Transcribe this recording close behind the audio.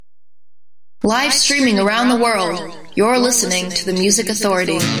Live streaming around the world, you're listening to The Music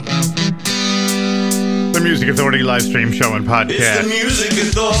Authority. The Music Authority live stream show and podcast.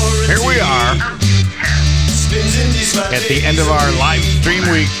 Here we are at the end of our live stream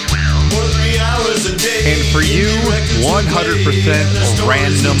week. And for you, 100%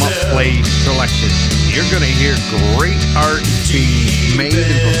 random play selection. You're going to hear great art being made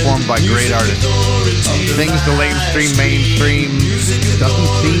and performed by great artists. Things the mainstream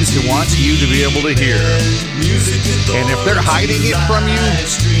doesn't seem to want you to be able to hear. And if they're hiding it from you,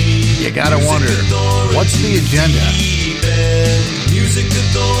 you got to wonder, what's the agenda?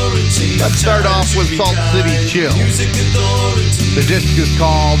 Let's start off with Salt City Chill. The disc is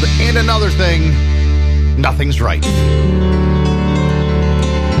called And Another Thing, Nothing's Right.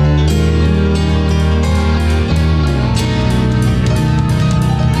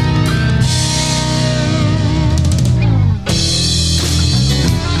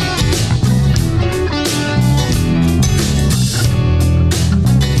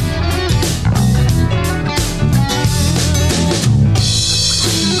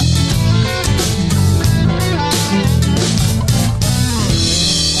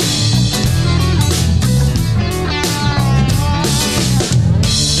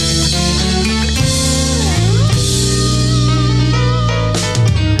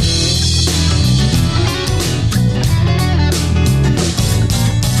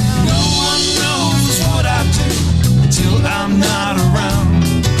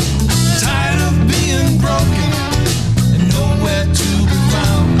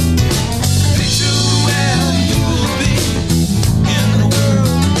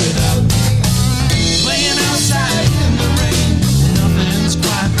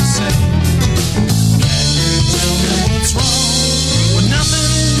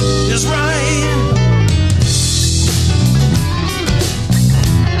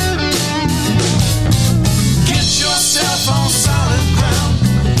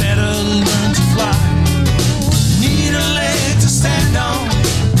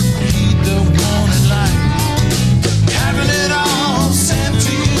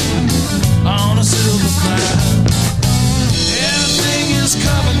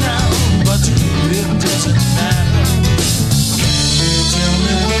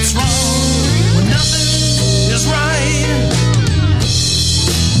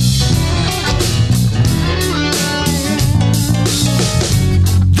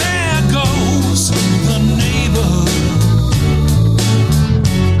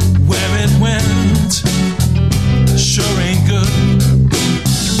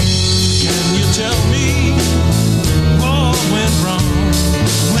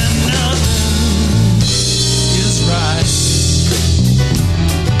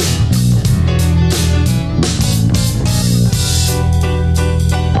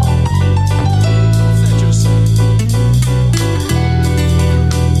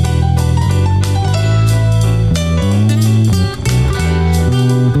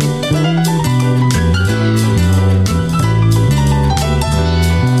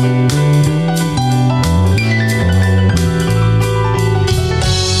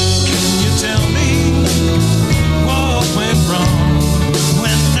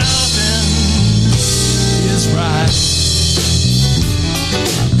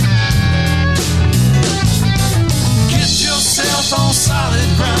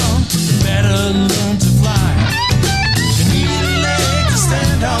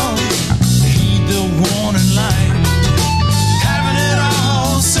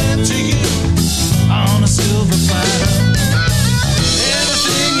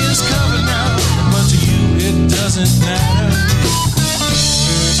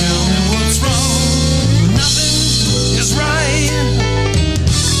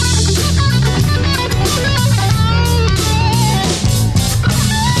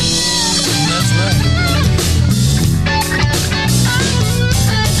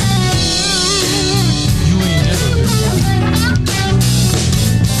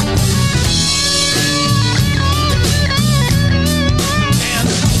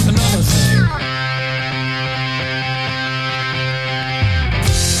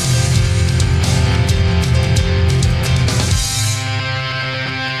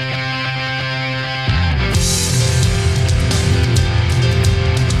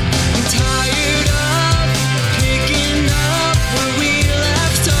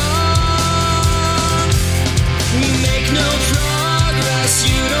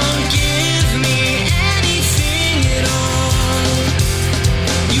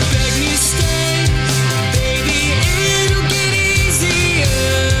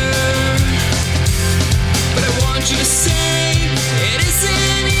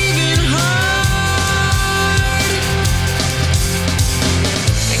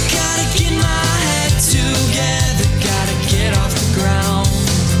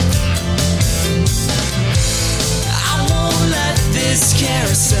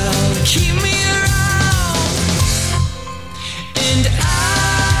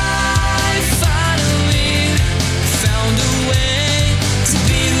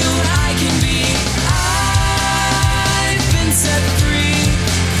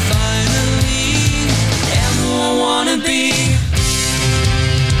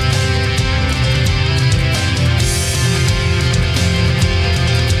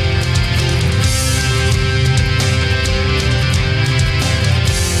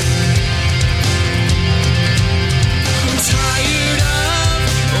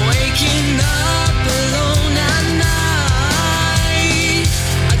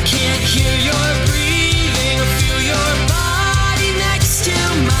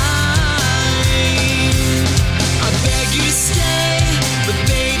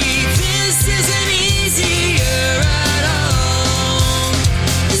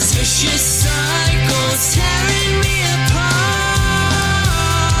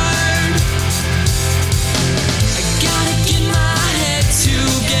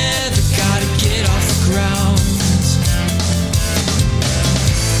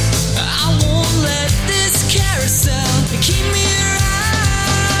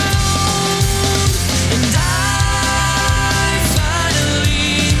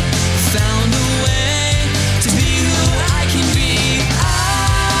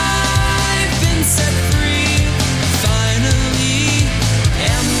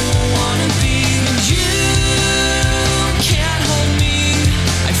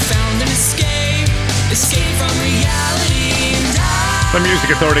 The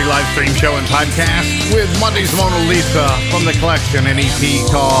Music Authority live stream show and podcast with Monday's Mona Lisa from the collection, an EP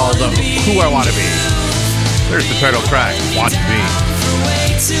called Who I Want to Be. There's the title track, Want to Be.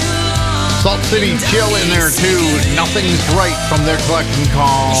 Salt City Chill in there too. Nothing's Right from their collection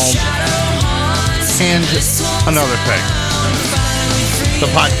called And Another Thing.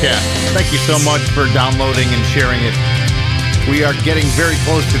 The podcast. Thank you so much for downloading and sharing it. We are getting very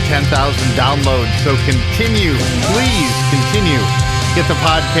close to 10,000 downloads, so continue, please continue. Get the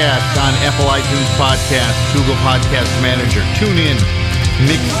podcast on Apple iTunes Podcast, Google Podcast Manager, TuneIn,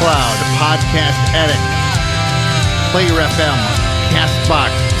 Mixcloud, Podcast Addict, Player FM,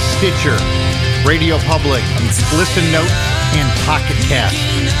 Castbox, Stitcher, Radio Public, Listen Notes, and Pocket Cast.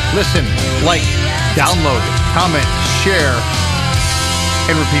 Listen, like, download, comment, share,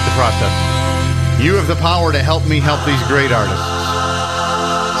 and repeat the process. You have the power to help me help these great artists.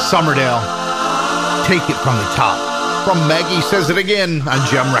 Summerdale, take it from the top. From Maggie Says It Again on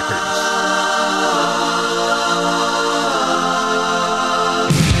Gem Records.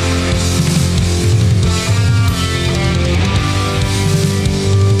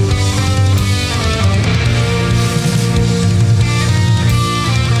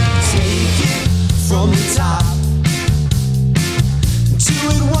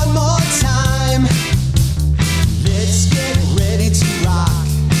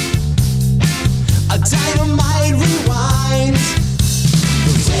 Dynamite rewind.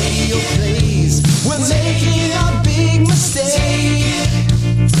 The radio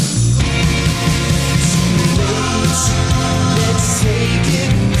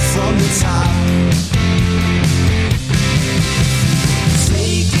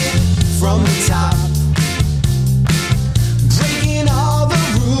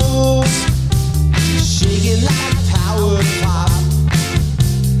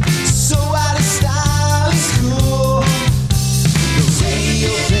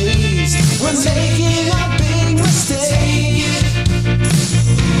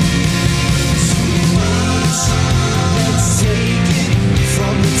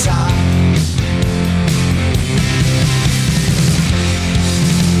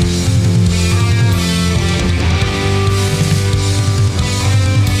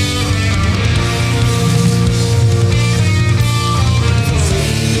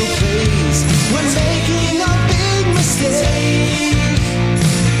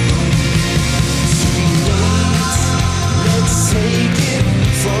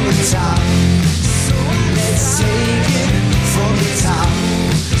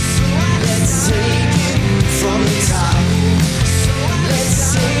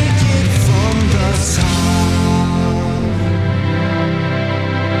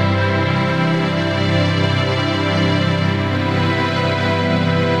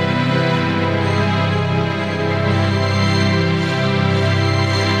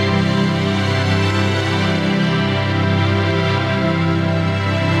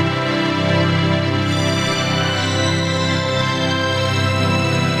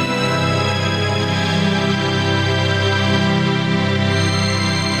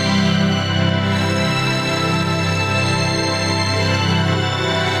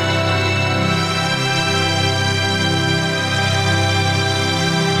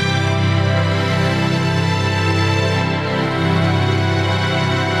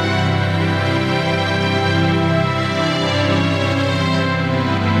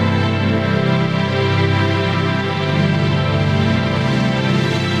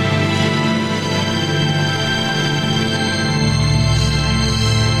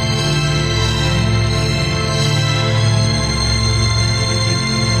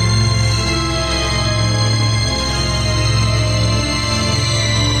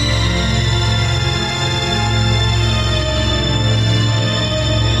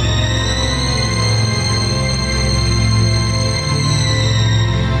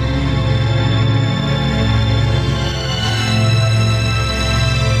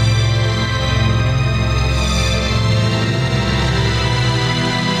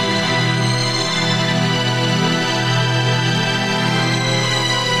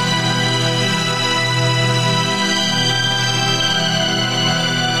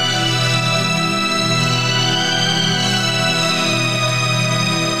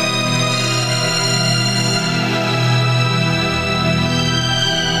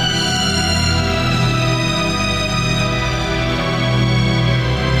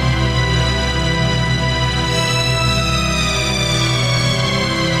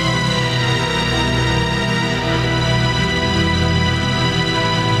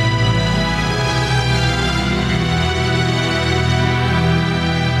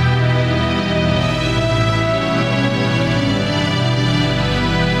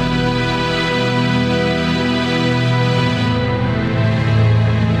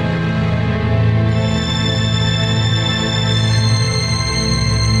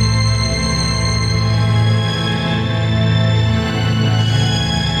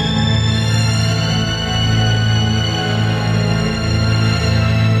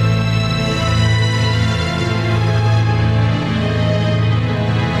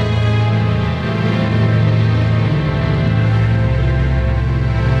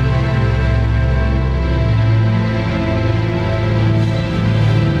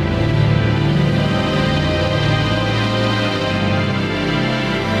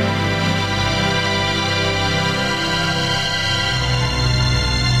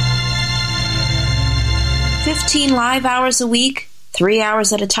 15 live hours a week, 3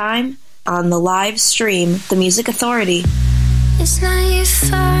 hours at a time, on the live stream, The Music Authority. It's not your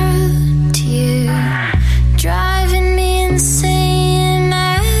fault, you driving me insane.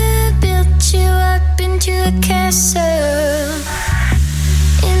 I built you up into a castle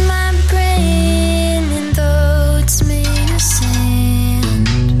in my brain, and though it's made of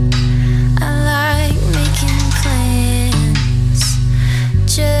sand, I like making plans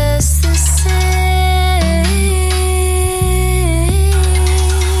just the same.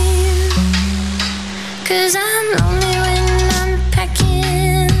 'Cause I'm lonely when I'm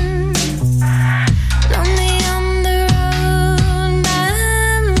packing, lonely on the road.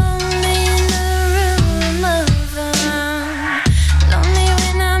 I'm lonely in the room alone, lonely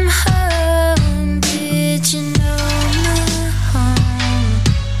when I'm home. Did you know my home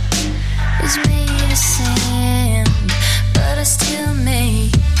is made of sand, but I still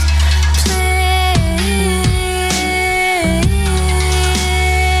make plans.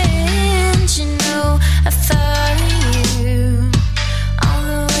 You know, I thought of you all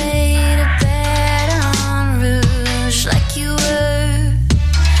the way to Baton Rouge, like you were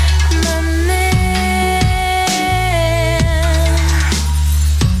my man.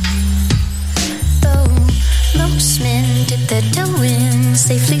 Though most men dip their toe in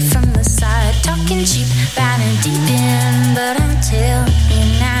safely from the side, talking cheap, bad and deep in. But I'm telling you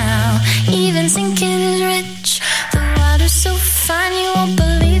now, even sinking is rich. The water's so fine you won't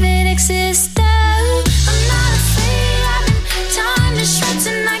believe it exists. I'm not afraid, I've been torn to shreds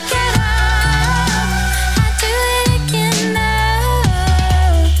and I get up. I do it again now.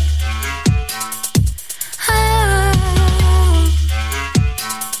 Oh.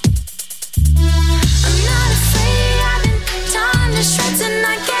 I'm not afraid, I've been torn to shreds and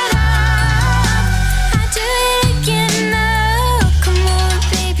I get up. I do it again now. Come on,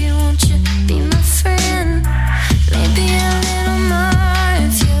 baby, won't you be my friend? Maybe a little more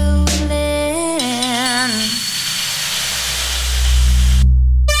if you're willing.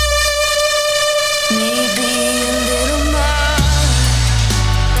 Maybe a little more.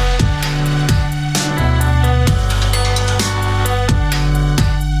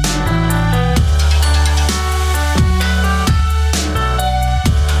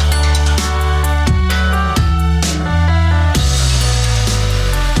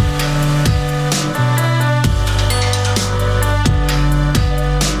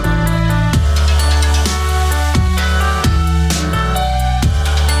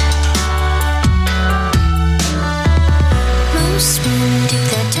 Most men dip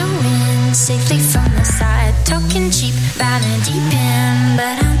their toe in safely from the side, talking cheap, bad and deep in.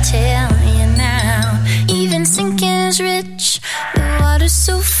 But I'm telling you now, even sinking is rich. The water's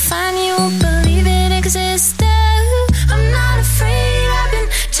so fine you won't believe it exists. I'm not afraid, I've been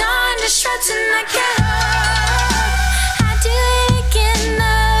torn to shreds and I get up. I do it again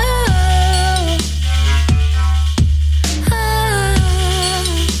now. Oh.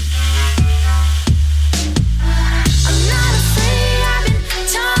 I'm not afraid, I've been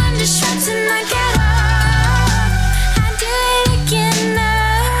torn to shreds and I get up. I do it again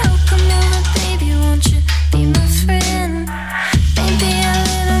now. Come over, baby, won't you be my friend? Maybe a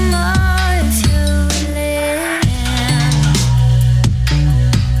little more if you're willing.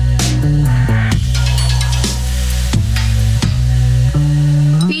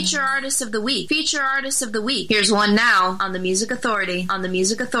 Feature Artist of the Week. Feature Artist of the Week. Here's one now on The Music Authority. On The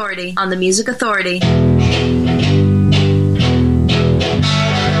Music Authority. On The Music Authority.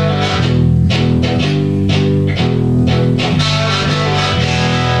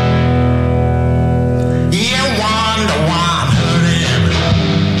 You wonder why I'm hurting,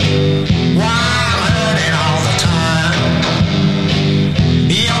 why I'm hurting all the time.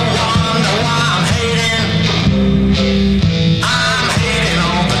 You wonder why I'm hating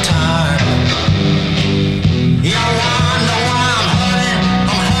all the time. You wonder why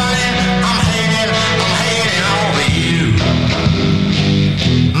I'm hurting, I'm hating all of you.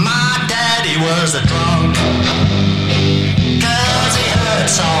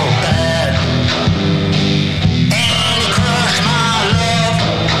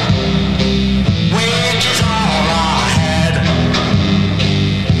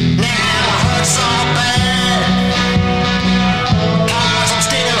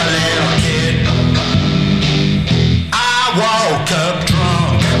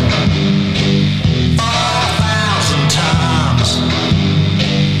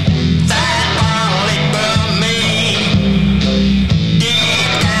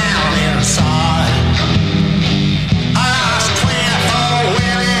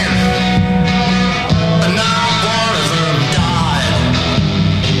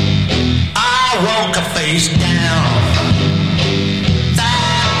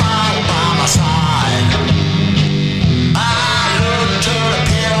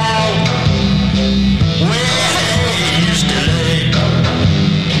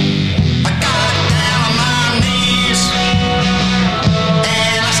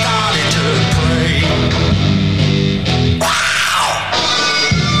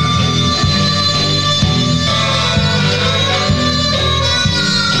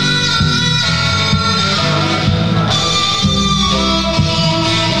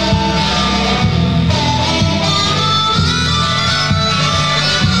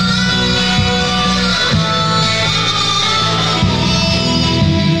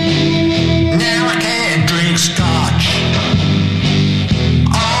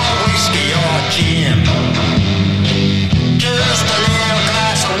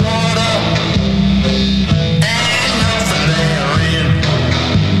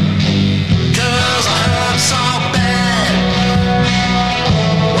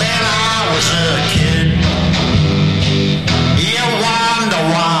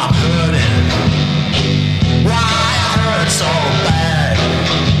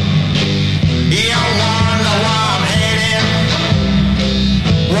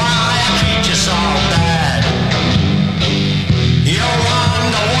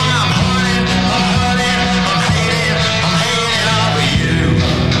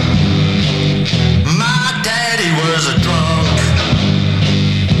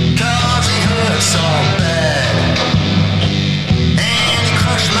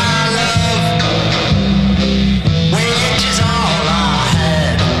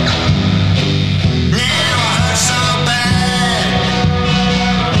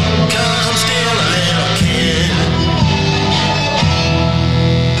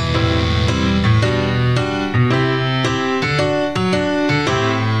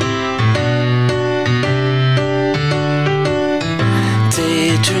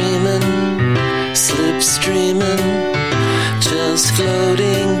 daydreaming, slipstreaming, just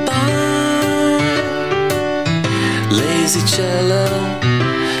floating by. Lazy cello,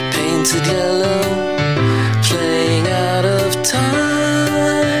 painted yellow, playing out of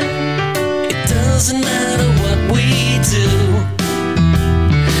time. It doesn't matter what we do,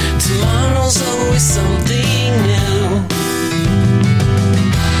 tomorrow's always something new.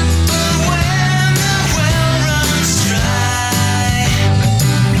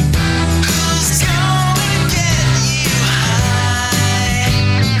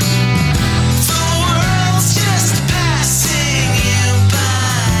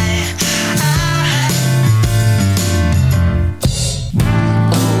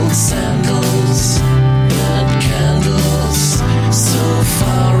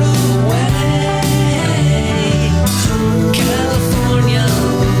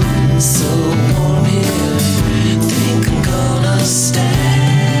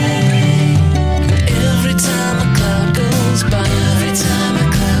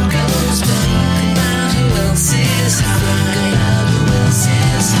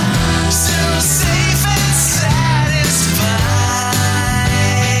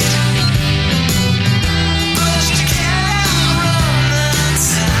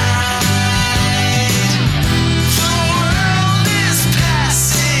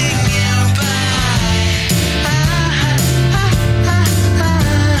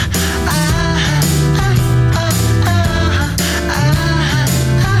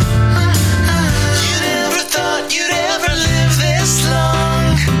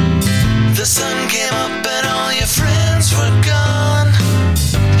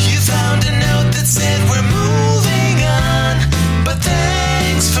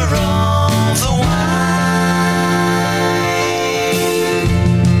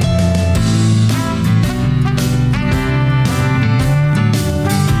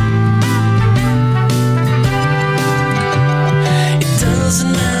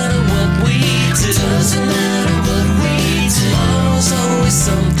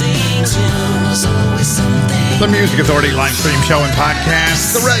 The Music Authority live stream show and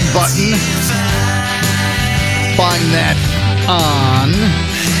podcast, the red button. Find that on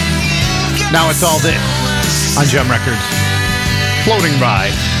Now It's All This on Gem Records. Floating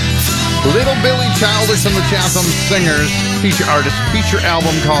By. Little Billy Childish and the Chatham Singers, feature artist, feature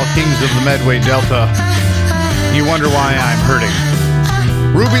album called Kings of the Medway Delta. You wonder why I'm hurting.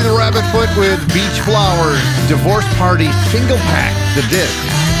 Ruby the Rabbitfoot with Beach Flowers, Divorce Party single pack, the disc.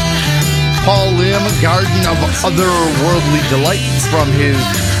 Paul Lim, Garden of Otherworldly Delight from his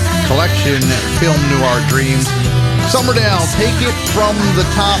collection, Film Noir Dreams. Summerdale, Take It From the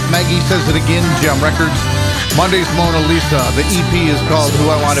Top, Maggie Says It Again, Gem Records. Monday's Mona Lisa, the EP is called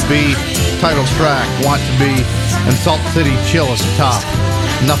Who I Want to Be, title track, Want to Be, and Salt City Chill at the top.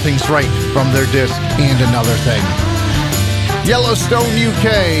 Nothing's Right from their disc, And Another Thing. Yellowstone,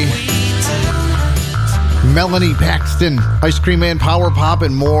 UK. Melanie Paxton, Ice Cream Man, Power Pop,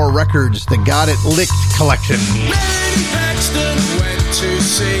 and more records. The Got It Licked collection. Melanie Paxton went to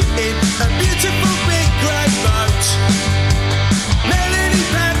sea in a beautiful big grey boat. Melanie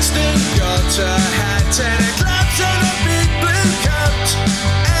Paxton got her hat and her gloves and a big blue coat.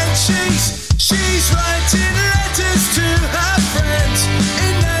 And she's writing letters to her friends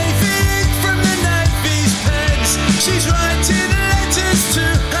in navy ink from the Navy's pens. She's writing letters to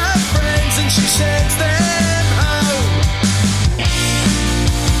her friends and she sends them.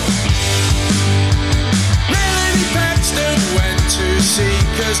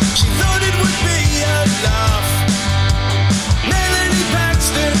 Cause she thought it would be a laugh. Melanie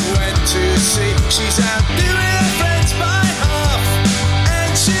Paxton went to sea. She's out doing her friends by half.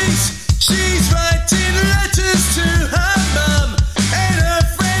 And she's writing letters to her mum and her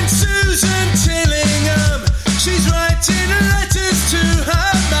friend Susan Tillingham. She's writing letters to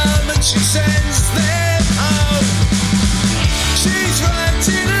her mum and she sends them home. She's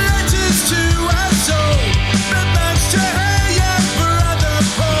writing letters to us all, but most to her young brother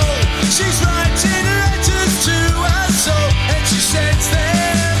Paul. She's writing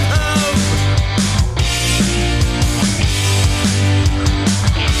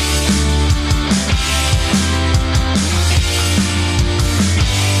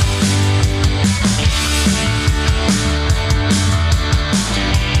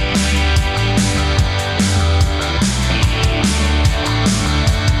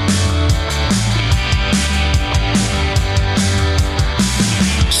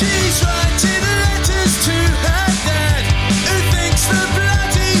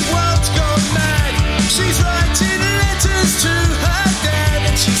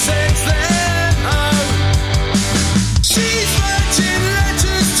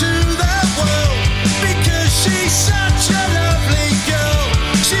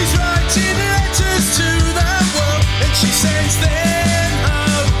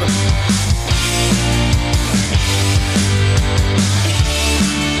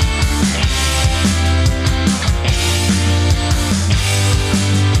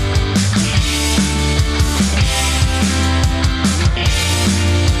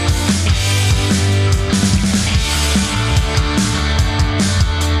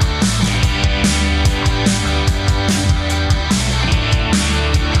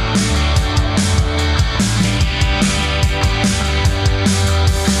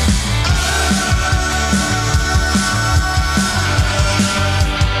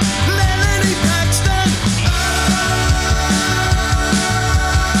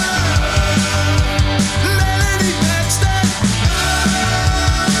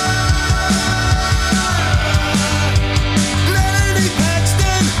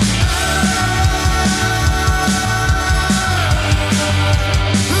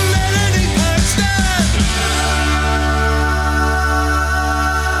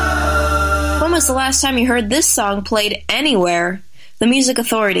the last time you heard this song played anywhere? The Music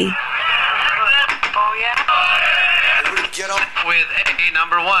Authority. Oh, yeah. Get up. With A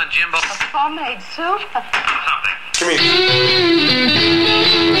number 1, Jimbo. Homemade soup. Come here.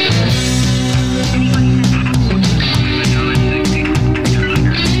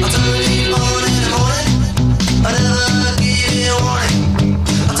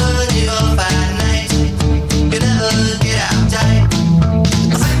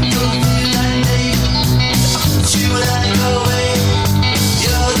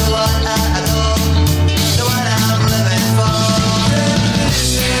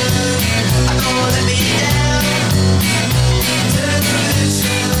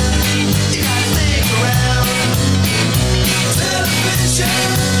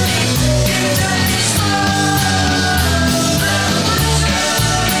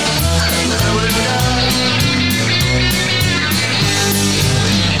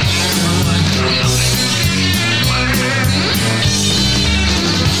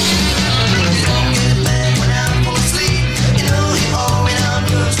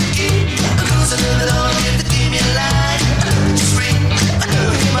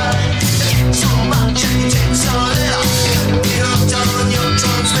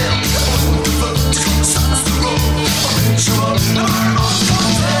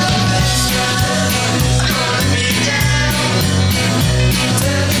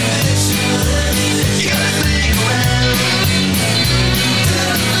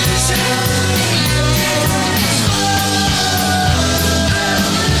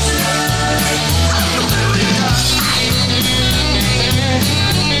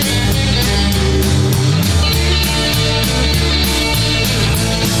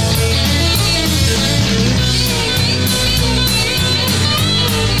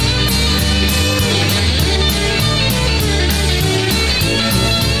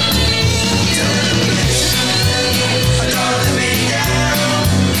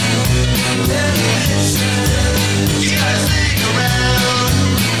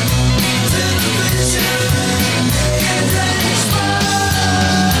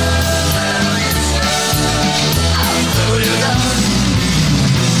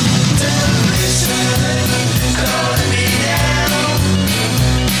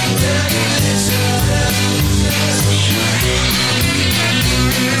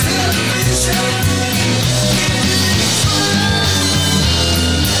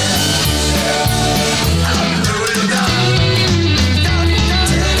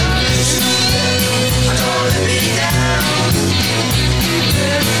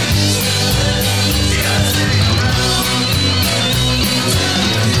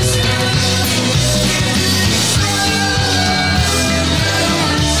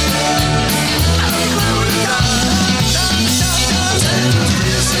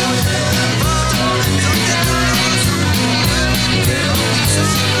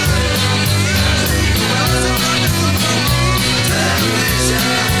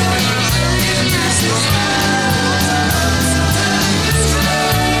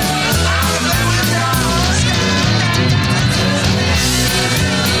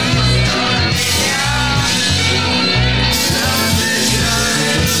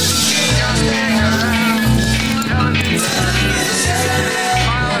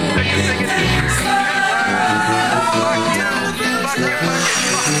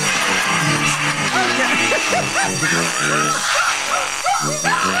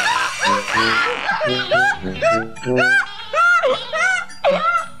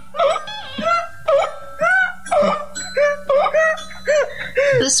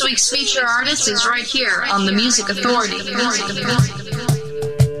 This week's feature artist is right here on the Music Authority.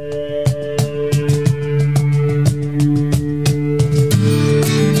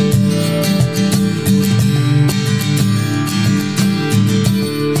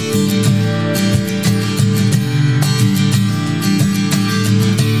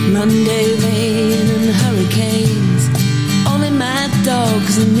 Monday rain and hurricanes, only my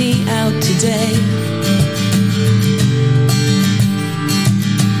dogs and me out today.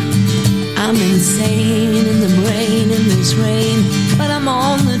 I'm insane in the brain in this rain, but I'm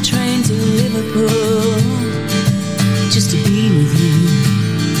on the train to Liverpool just to be with you.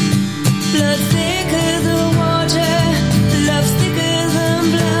 Blood thicker than water, love's thicker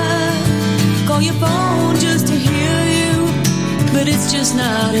than blood. Call your phone just to hear you, but it's just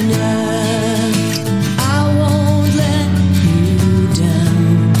not enough. I won't let you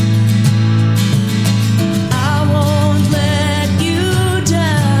down. I won't let you down.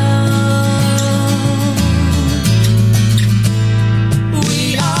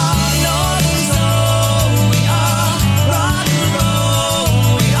 We are northern soul, we are rock and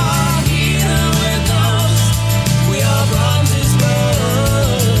roll, we are here.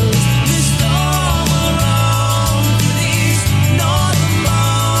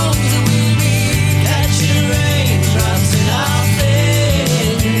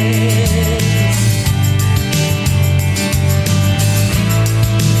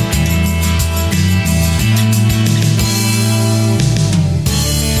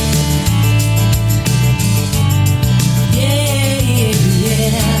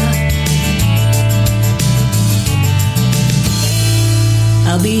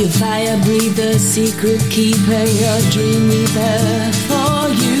 I'll be a fire breather, secret keeper, your dream weaver. For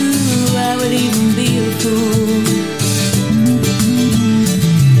you, I would even be a fool.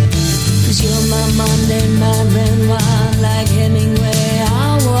 'Cause you're my Monday, my Renoir, like Hemingway.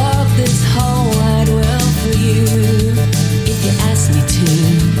 I'll walk this whole wide world for you, if you ask me to.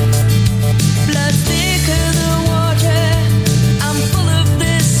 Blood thicker than water, I'm full of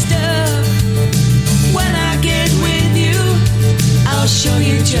this stuff. When I get with you, I'll show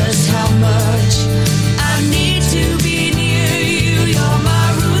you just how much I need to be near you. You're my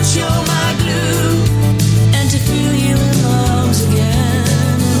roots, you're my glue, and to feel you in my arms again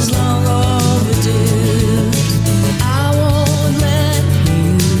is long overdue. I won't let you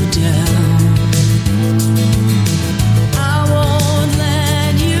down. I won't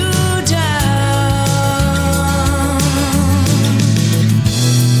let you down.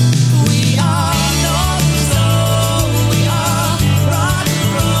 We are North Soul, we are rock and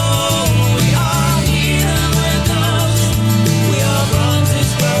roll, we are here with us, we are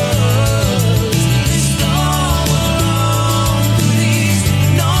Bronx's Bros. This storm will roll through these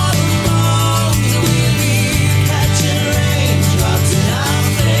northern bones, and we'll be catching raindrops in our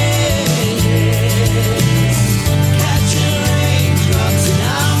fingers, catching raindrops in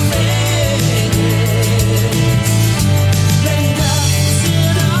our fingers, raindrops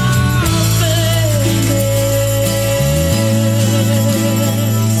in our fingers.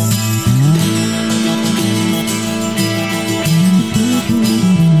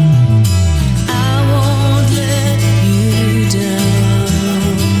 I won't let you down.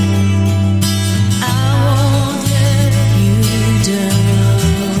 I won't let you down.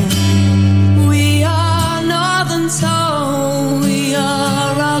 We are Northern Soul, we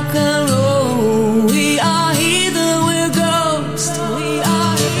are rock and roll, we are heathen, we're ghosts, we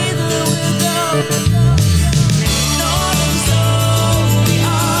are heathen, we're ghosts. Northern Soul, we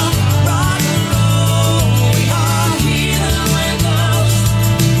are rock and roll, we are heathen, we're ghosts,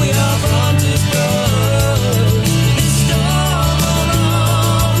 we are Bronx's Bros. This storm will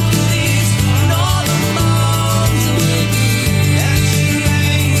roll through these northern bones, and we'll be catching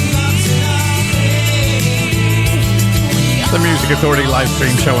raindrops in our fingers. The Music Authority live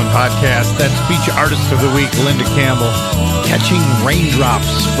stream show and podcast. That's Feature Artist of the Week, Linda Campbell. Catching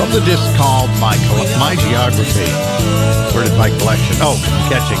Raindrops from the disc called My Geography. Where did my collection? Oh,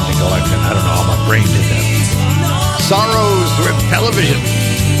 Catching the Collection. I don't know how my brain did that. Sorrows with Television.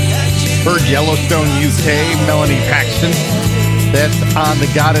 Heard Yellowstone UK, Melanie Paxton. That's on the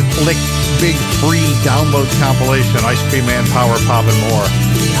Got It Licked Big Free download compilation, Ice Cream Man, Power Pop, and more.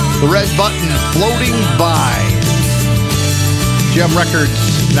 The Red Button, Floating By. Gem Records,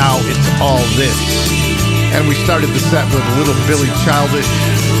 Now It's All This. And we started the set with Little Billy Childish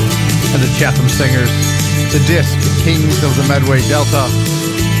and the Chatham Singers. The disc, Kings of the Medway Delta.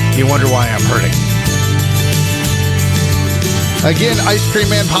 You wonder why I'm hurting. Again, Ice Cream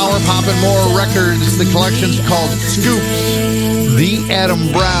Man, Power Pop, and more records. The collection's called Scoops. The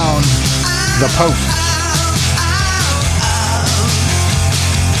Adam Brown, The Post.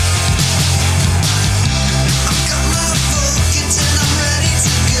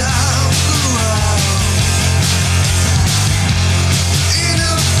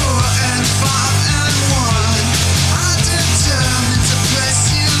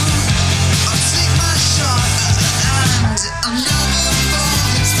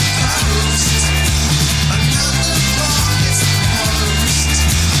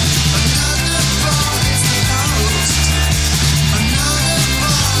 Another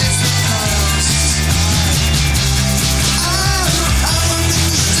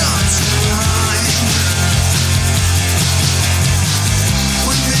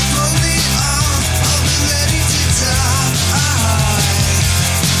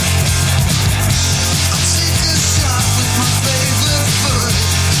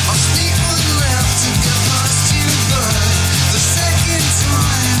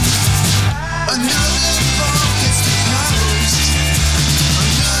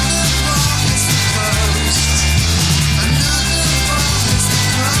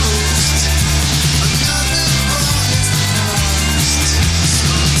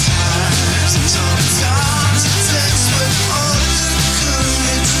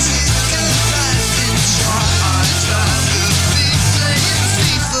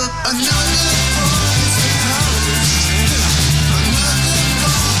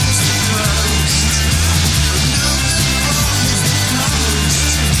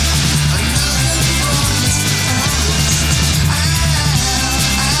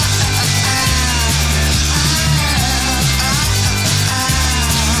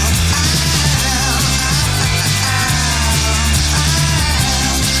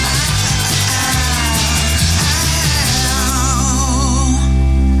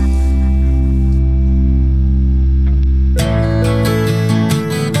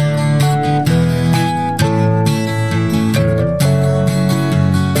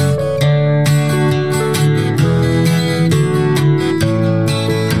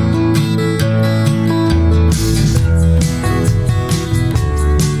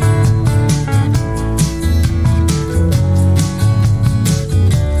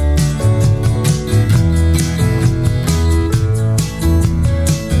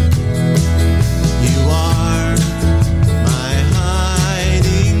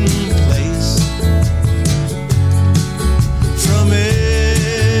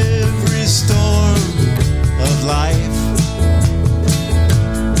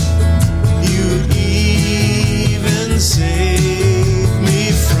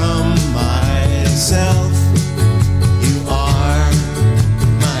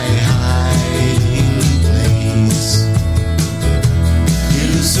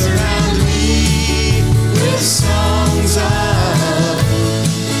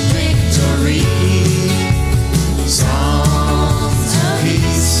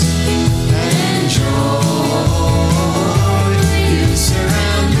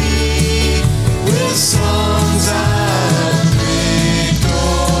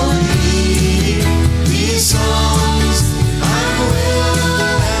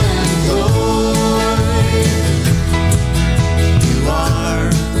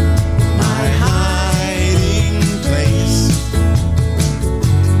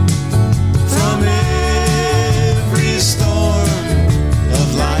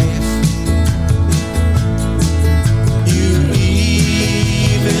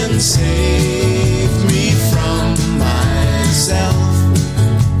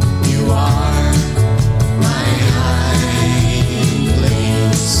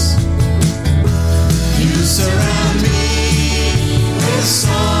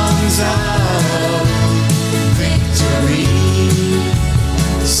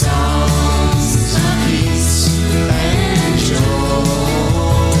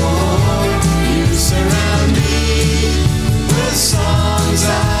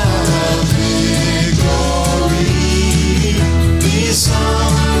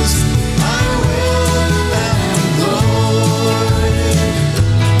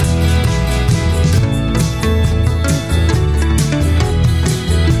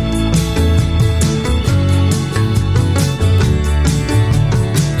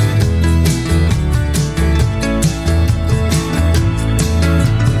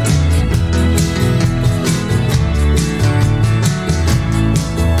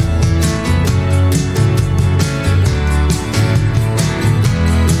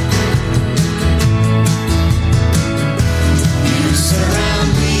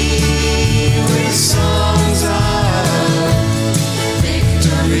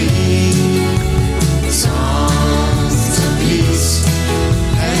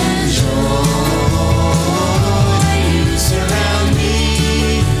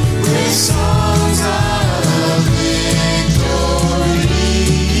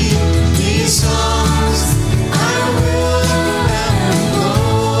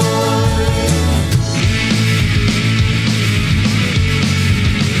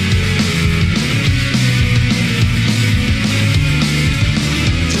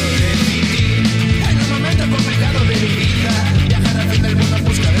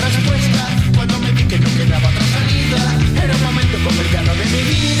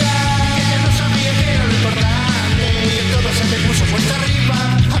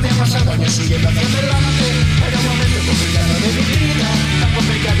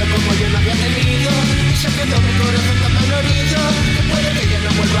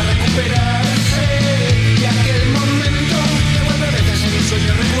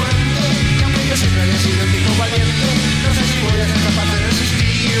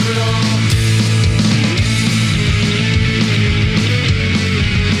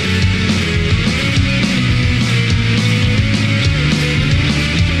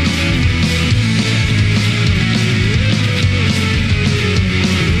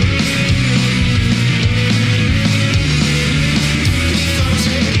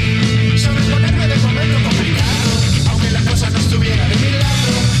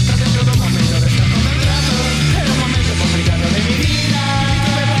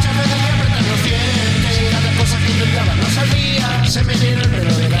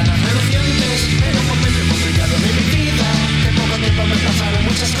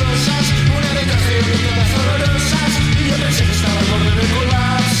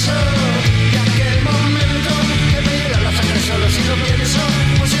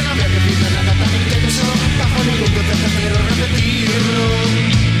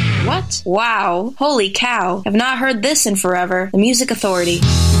Yes. Wow. Holy cow. Have not heard this in forever. The Music Authority.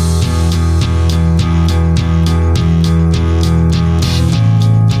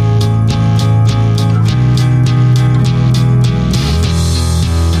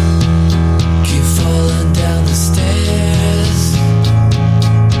 Keep falling down the stairs,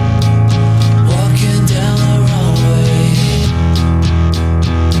 walking down the wrong way.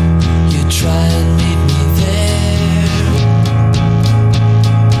 You try and meet me there,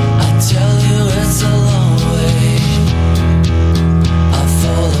 I tell you it's a long way. I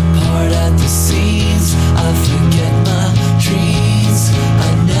fall apart at the seams, I forget my dreams, I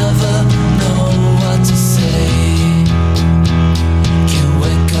never know what to say. Can't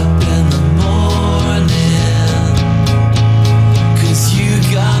wake up in the morning, 'cause you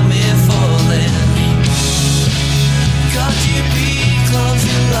got me falling. Could you be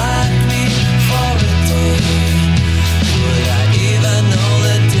closing like me for a day? Would I even know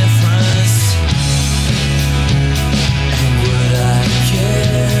the difference? And would I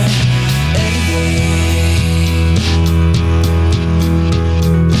care anyway?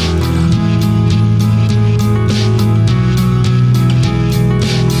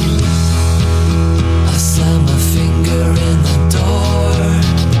 I slam my finger in the door,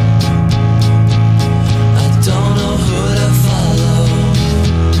 I don't know who to follow.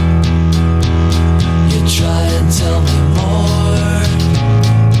 You try and tell me more,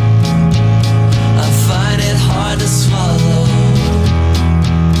 I find it hard to swallow.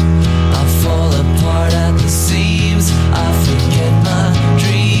 I fall apart at the seams, I forget my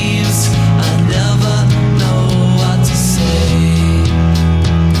dreams, I never know what to say.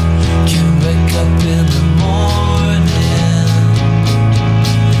 Can't wake up in the morning,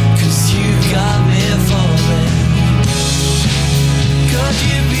 'cause you got me falling. Could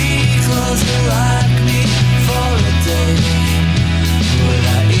you be closer like me for a day? Would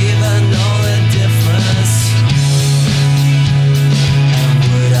I even know the difference? And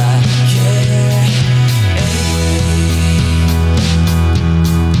would I care anyway?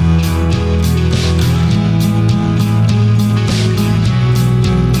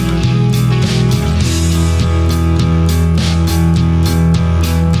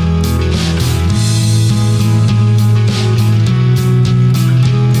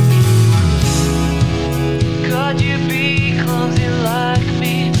 Could you be closing like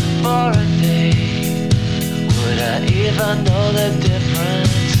me for a day? Would I even know the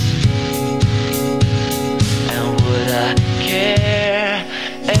difference? And would I care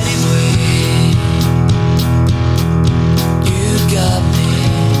anyway? You got me,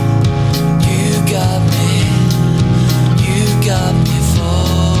 you got me, you got me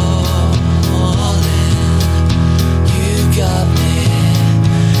falling. You got me,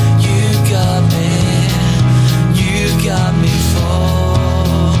 you got me, you got me falling.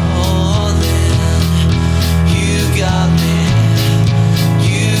 You got me,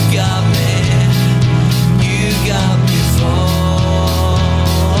 you got me, you got me falling.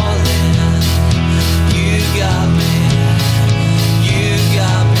 You got me, you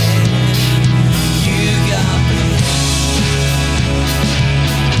got me, you got me.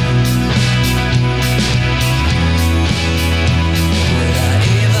 Would I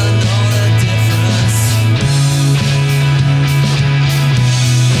even know the difference?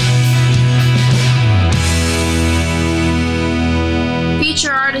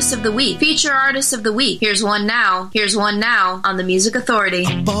 Feature Artist of the Week. Feature Artist of the Week. Here's one now. Here's one now on the Music Authority.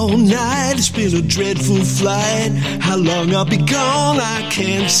 Up all night, it's been a dreadful flight. How long I'll be gone, I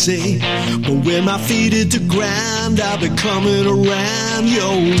can't say. But when my feet hit the ground, I'll be coming around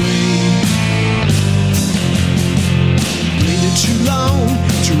your way. Waited too long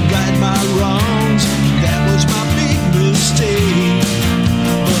to right my wrongs. That was my big mistake.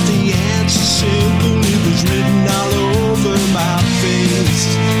 But the answer's simple, it was written all over my face.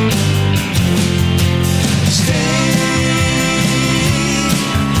 Stay,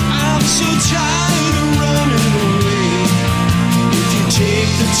 I'm so tired of running away. If you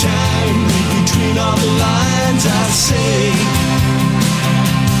take the time, read between all the lines, I say.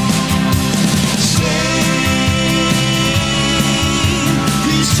 Stay,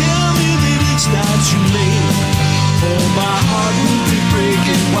 please tell me that it's not too late. For my heart will be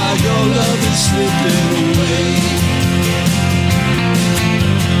breaking while your love is slipping away.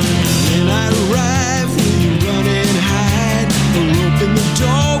 When I arrive, will you run and hide, or open the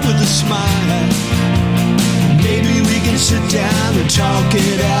door with a smile? Maybe we can sit down and talk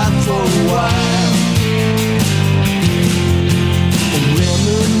it out for a while. Or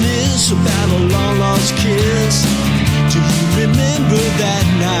reminisce about a long lost kiss. Do you remember that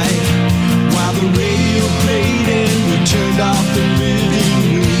night? While the radio played and we turned off the living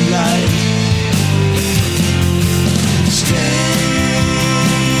room lights.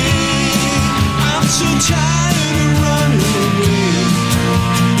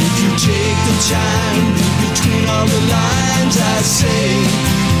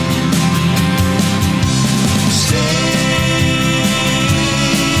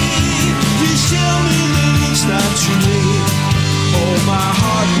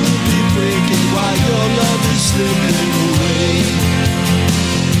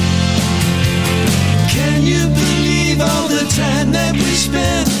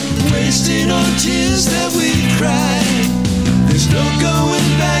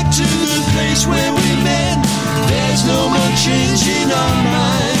 place where we met. There's no more changing our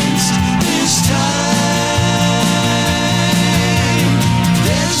minds this time.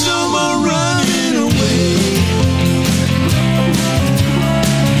 There's no more running away.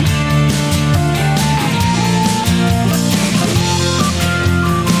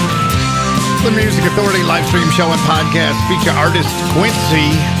 The Music Authority live stream show and podcast feature artist Quincy.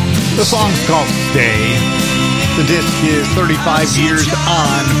 The song's called Stay. The disc is 35 Years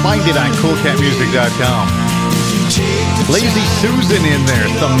On. Find it on coolcatmusic.com. Lazy Susan in there.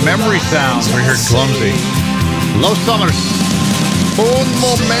 Some memory sounds. We heard Clumsy. Los Summers. Un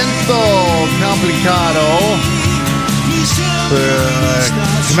momento complicado. The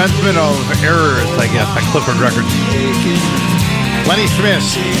commencement of Errors, I guess, on Clifford Records. Lenny Smith.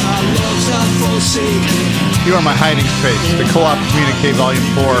 You Are My Hiding Space. The Co-op Communique Volume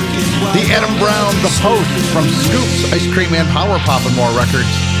 4. The Adam Brown, The Post from Scoops, Ice Cream and Power Pop and More Records.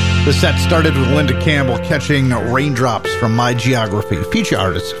 The set started with Linda Campbell catching Raindrops from My Geography. Feature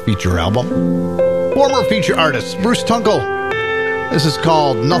artist, feature album. Former feature artist, Bruce Tunkel. This is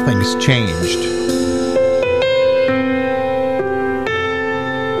called Nothing's Changed.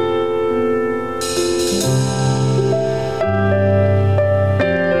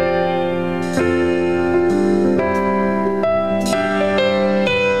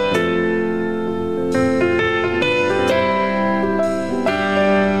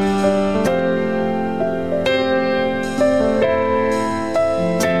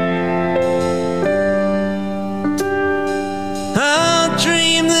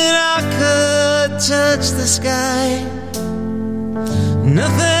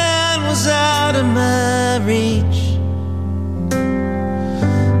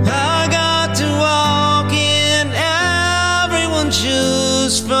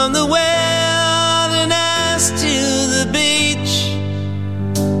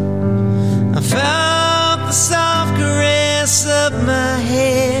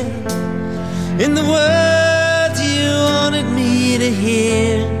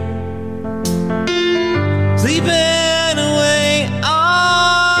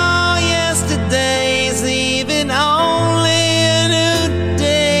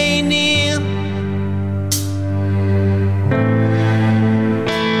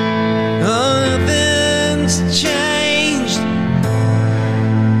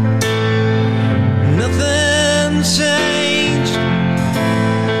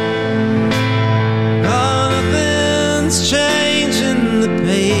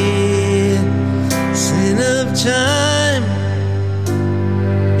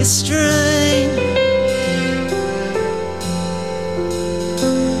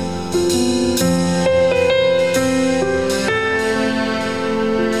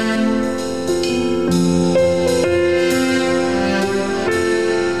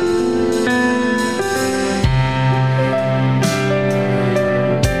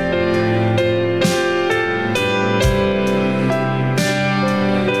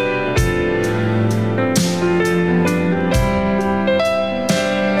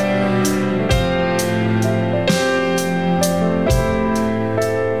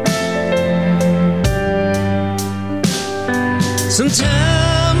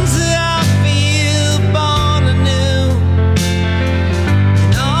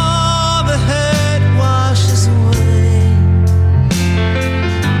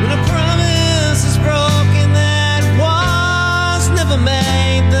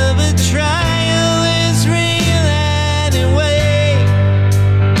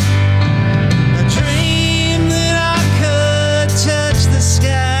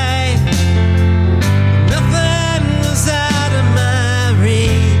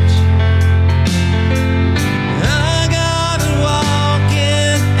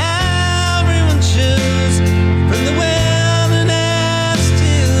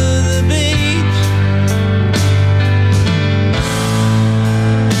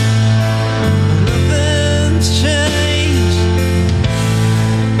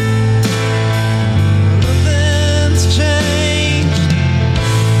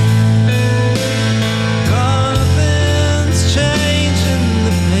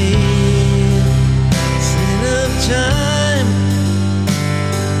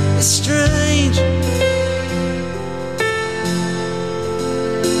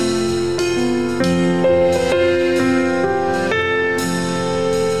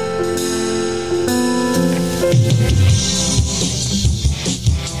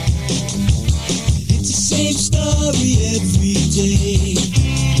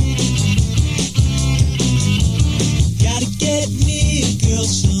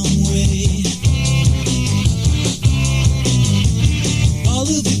 All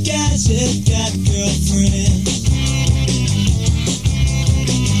of the guys guys have got girlfriends.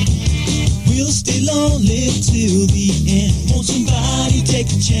 We'll stay lonely till the end. Won't somebody take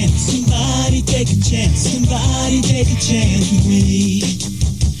a chance? Somebody take a chance. Somebody take a chance with me.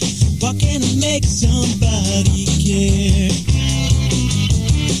 What can I make somebody care?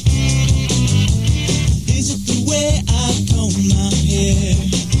 Is it the way I comb my hair?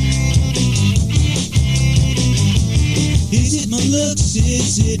 Is it my looks?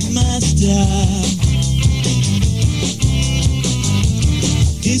 Is it my style?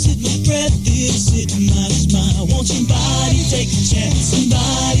 Is it my breath? Is it my smile? Won't somebody take a chance?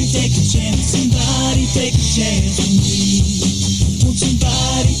 Somebody take a chance. Somebody take a chance with me. Won't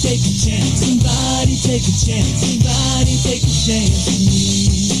somebody take a chance? Somebody take a chance. Somebody take a chance with me.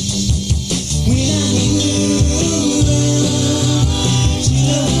 When I'm too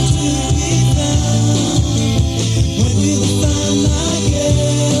love to be found. When will I find my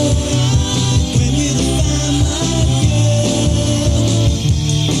girl? When will I find my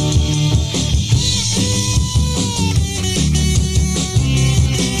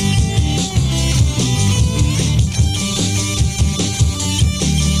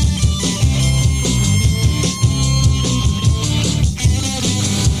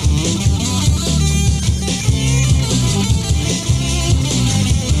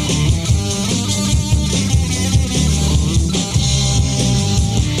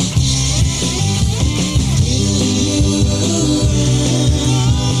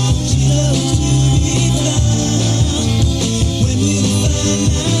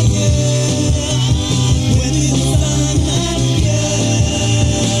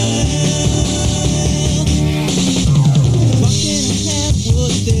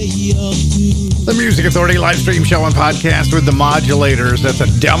The Music Authority live stream show and podcast with the Modulators. That's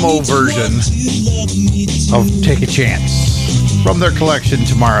a demo version of Take a Chance from their collection.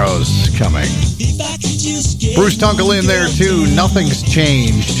 Tomorrow's coming. Bruce Tunkel in there too. Nothing's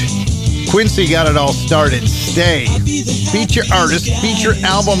changed. Quincy got it all started. Stay. Feature artist, feature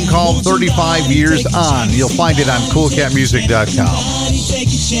album called 35 Years On. You'll find it on coolcatmusic.com.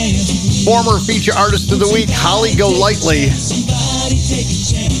 Former feature artist of the week, Holly Golightly,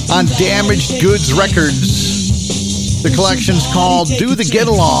 on Damaged Goods Records. The collection's called Do the Get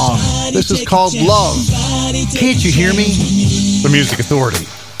Along. This is called Love. Can't you hear me? The Music Authority.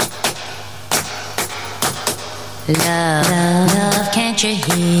 Love, love, love, can't you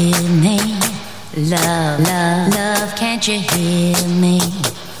hear me? Love, love, love, can't you hear me?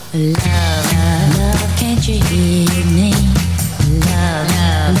 Love, love, love, can't you hear me? Love,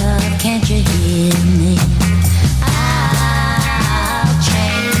 love, love, can't you hear me? I'll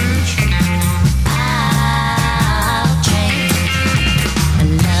change. I'll change.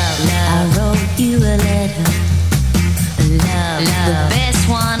 Love, love, I wrote you a letter. Love, love, the best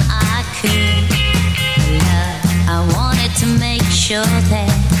one I could. I wanted to make sure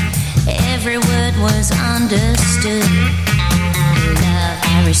that every word was understood. Love,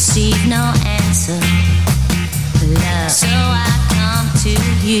 I received no answer. Love, so I come to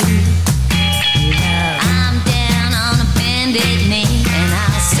you. Love, I'm down on a bended knee, and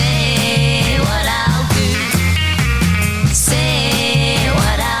I'll say what I'll do. Say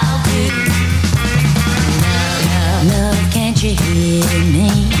what I'll do. Love, love, love, can't you hear me?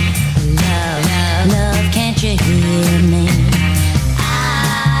 Love, love, love, can't you hear me?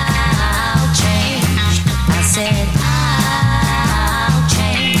 I'll change. I said I'll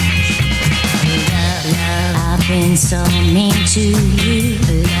change. Love, love, I've been so mean to you.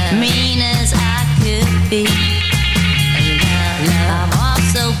 Love, mean as I could be. Love, love, I've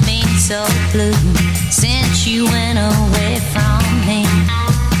also been so blue since you went away from me.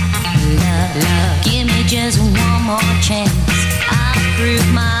 Love, love, give me just one more chance. I'll prove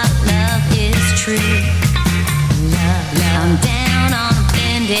my love is true. Love, love, I'm down on a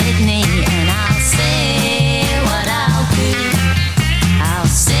bended knee, and I'll say what I'll do. I'll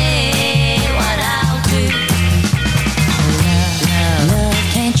say what I'll do. Love, love, love,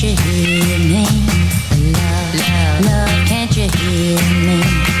 can't you hear me? Love, love, love, can't you hear me?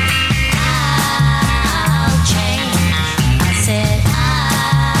 I'll change. I said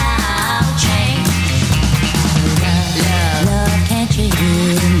I'll change. Love, love,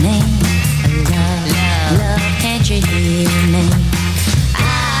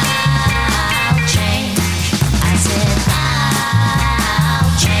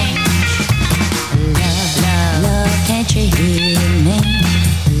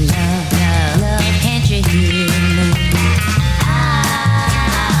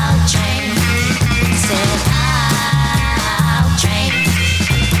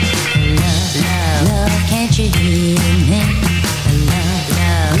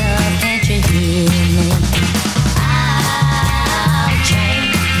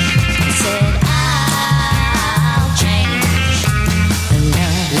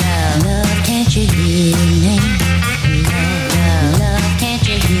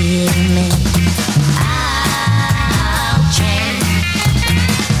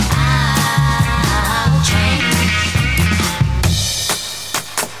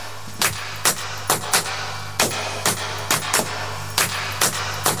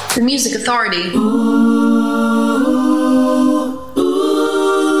 The Music Authority.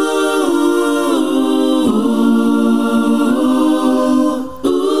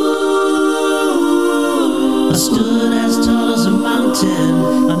 I stood as tall as a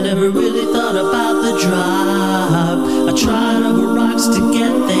mountain. I never really thought about the drop. I tried over rocks to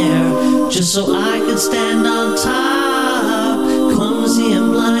get there, just so I could stand on top. Clumsy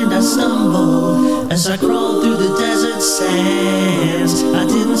and blind, I stumbled as I crawled through the desert sands. I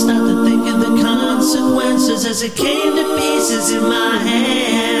didn't stop to think of the consequences as it came to pieces in my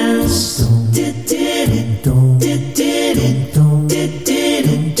hands.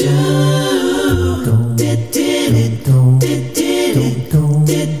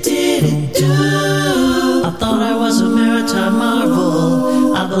 I thought I was a maritime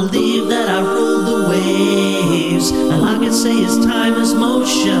marvel. I believed that I ruled the waves, and I could say his time is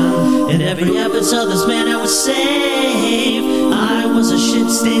motion. In every episode, this man I was saved. I was a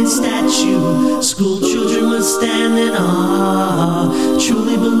shit-stained statue. School children would stand in awe.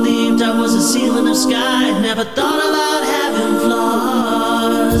 Truly believed I was a ceiling of sky. Never thought about having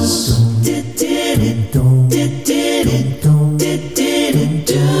flaws.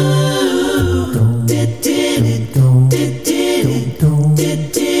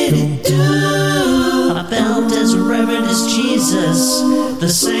 I felt as reverent as Jesus. The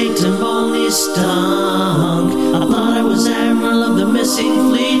sanctimony stung. I thought I was admiral of the missing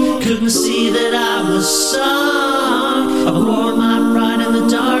fleet. Couldn't see that I was sunk. I roared my pride in the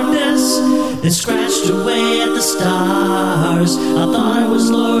darkness and scratched away at the stars. I thought I was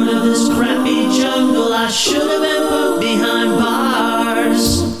lord of this crappy jungle. I should have been put behind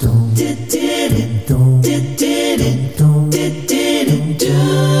bars.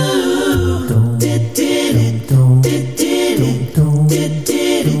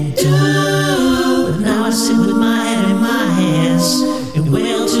 But now I sit with my head in my hands and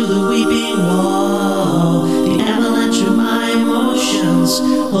wail to the weeping wall. The avalanche of my emotions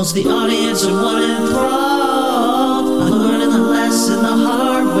holds the audience in one enthralled. I'm learning the lesson the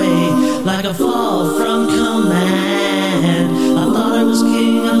hard way, like a fall from command. I thought I was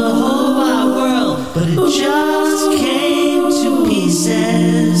king of the whole wide world, but it just